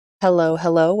Hello,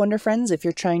 hello, Wonder Friends. If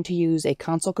you're trying to use a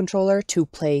console controller to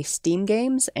play Steam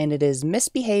games and it is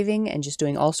misbehaving and just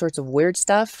doing all sorts of weird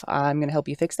stuff, I'm going to help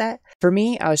you fix that. For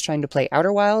me, I was trying to play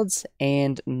Outer Wilds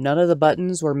and none of the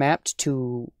buttons were mapped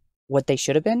to what they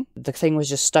should have been. The thing was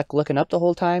just stuck looking up the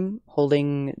whole time.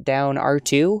 Holding down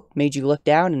R2 made you look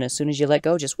down, and as soon as you let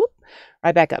go, just whoop,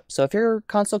 right back up. So if your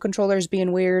console controller is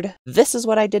being weird, this is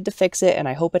what I did to fix it, and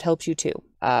I hope it helps you too.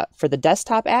 For the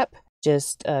desktop app,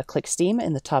 just click Steam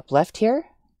in the top left here,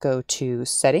 go to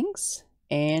Settings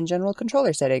and General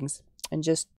Controller Settings, and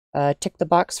just tick the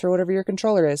box for whatever your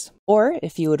controller is. Or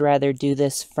if you would rather do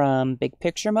this from big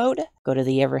picture mode, go to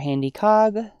the ever handy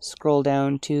cog, scroll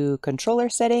down to Controller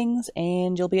Settings,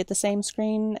 and you'll be at the same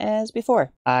screen as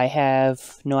before. I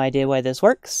have no idea why this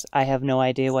works. I have no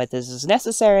idea why this is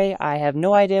necessary. I have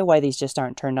no idea why these just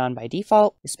aren't turned on by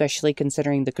default, especially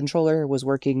considering the controller was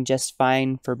working just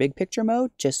fine for big picture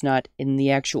mode, just not in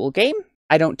the actual game.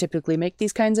 I don't typically make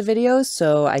these kinds of videos,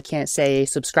 so I can't say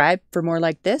subscribe for more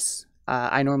like this.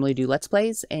 I normally do Let's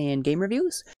Plays and game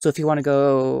reviews, so if you want to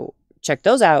go check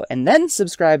those out and then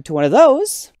subscribe to one of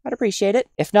those, I'd appreciate it.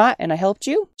 If not, and I helped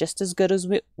you, just as good as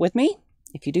with me,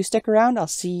 if you do stick around, I'll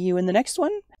see you in the next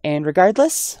one. And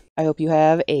regardless, I hope you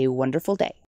have a wonderful day.